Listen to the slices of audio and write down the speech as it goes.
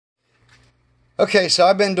Okay, so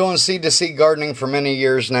I've been doing seed-to-seed gardening for many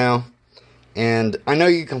years now, and I know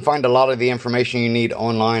you can find a lot of the information you need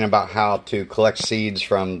online about how to collect seeds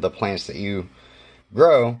from the plants that you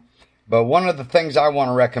grow, but one of the things I want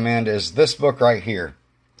to recommend is this book right here,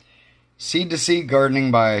 Seed-to-Seed Gardening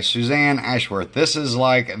by Suzanne Ashworth. This is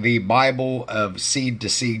like the Bible of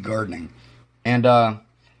seed-to-seed gardening. And,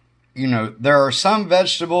 you know, there are some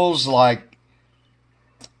vegetables like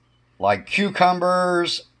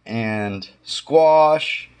cucumbers and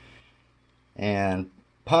squash and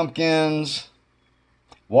pumpkins,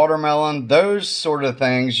 watermelon, those sort of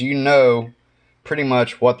things, you know pretty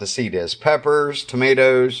much what the seed is. Peppers,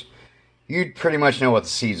 tomatoes, you pretty much know what the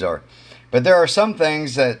seeds are. But there are some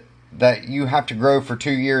things that you have to grow for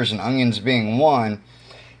 2 years, and onions being one.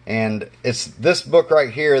 And it's this book right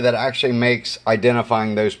here that actually makes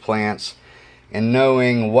identifying those plants and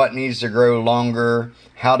knowing what needs to grow longer,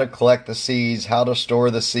 how to collect the seeds, how to store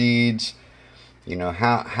the seeds, you know,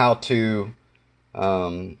 how to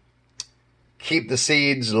keep the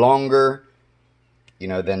seeds longer, you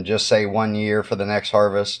know, than just say 1 year for the next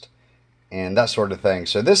harvest and that sort of thing.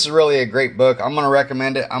 So this is really a great book. I'm going to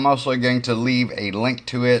recommend it. I'm also going to leave a link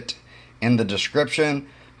to it in the description.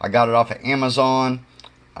 I got it off of Amazon.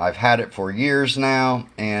 I've had it for years now,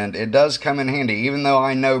 and it does come in handy. Even though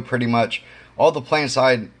I know pretty much all the plants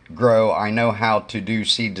I grow, I know how to do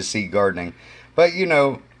seed-to-seed gardening. But, you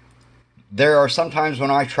know, there are some times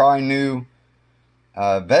when I try new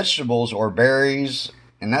vegetables or berries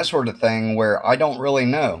and that sort of thing where I don't really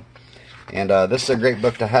know. And this is a great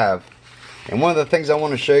book to have. And one of the things I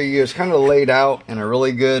want to show you is kind of laid out in a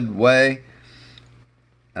really good way.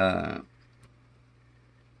 How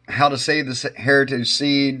to save the heritage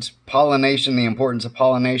seeds, pollination, the importance of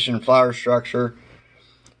pollination, flower structure,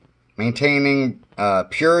 maintaining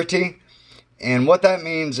purity. And what that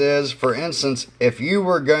means is, for instance, if you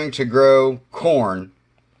were going to grow corn,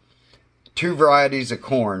 2 varieties of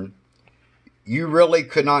corn, you really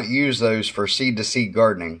could not use those for seed-to-seed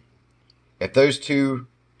gardening if those 2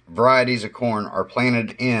 varieties of corn are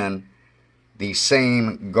planted in the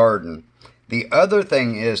same garden. The other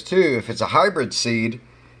thing is, too, if it's a hybrid seed,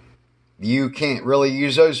 you can't really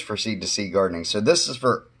use those for seed-to-seed gardening. So this is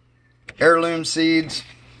for heirloom seeds,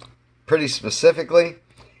 pretty specifically.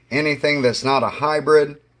 Anything that's not a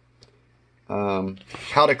hybrid.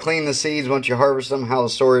 How to clean the seeds once you harvest them. How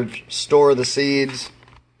to store the seeds.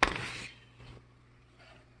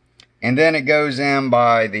 And then it goes in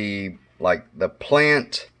by the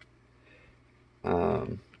plant.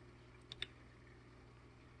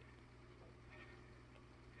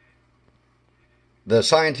 The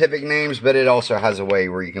scientific names, but it also has a way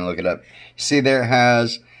where you can look it up. See, there it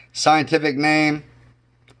has scientific name,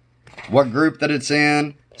 what group that it's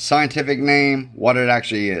in, scientific name, what it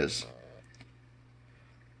actually is.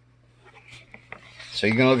 So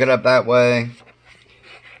you can look it up that way.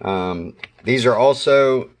 These are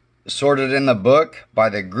also sorted in the book by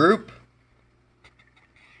the group.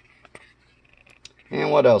 And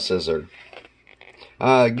what else is there?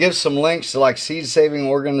 Gives some links to like seed-saving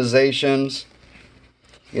organizations.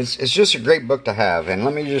 It's just a great book to have. And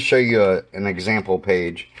let me just show you an example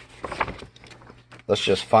page. Let's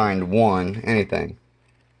just find one, anything.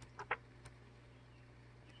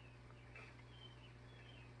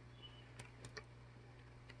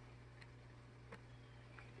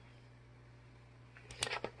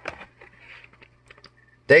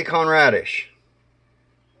 Daikon radish.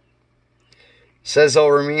 Says they'll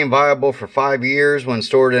remain viable for 5 years when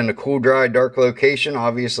stored in a cool, dry, dark location.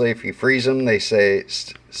 Obviously, if you freeze them, they say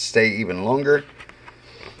stay even longer.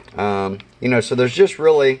 You know, so there's just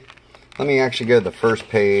really... Let me actually go to the first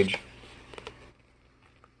page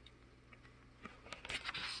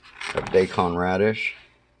of Daikon radish.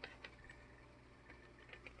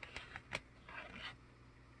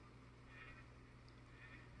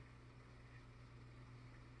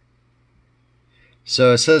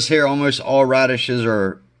 So it says here almost all radishes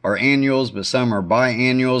are annuals, but some are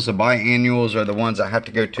biannuals. The biannuals are the ones that have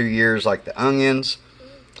to go 2 years, like the onions.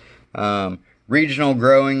 Regional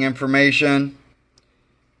growing information.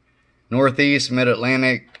 Northeast,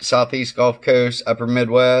 Mid-Atlantic, Southeast Gulf Coast, Upper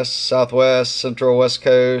Midwest, Southwest, Central West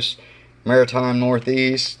Coast, Maritime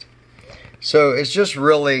Northeast. So it's just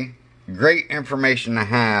really great information to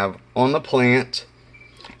have on the plant,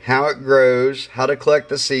 how it grows, how to collect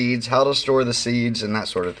the seeds, how to store the seeds, and that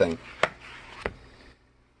sort of thing.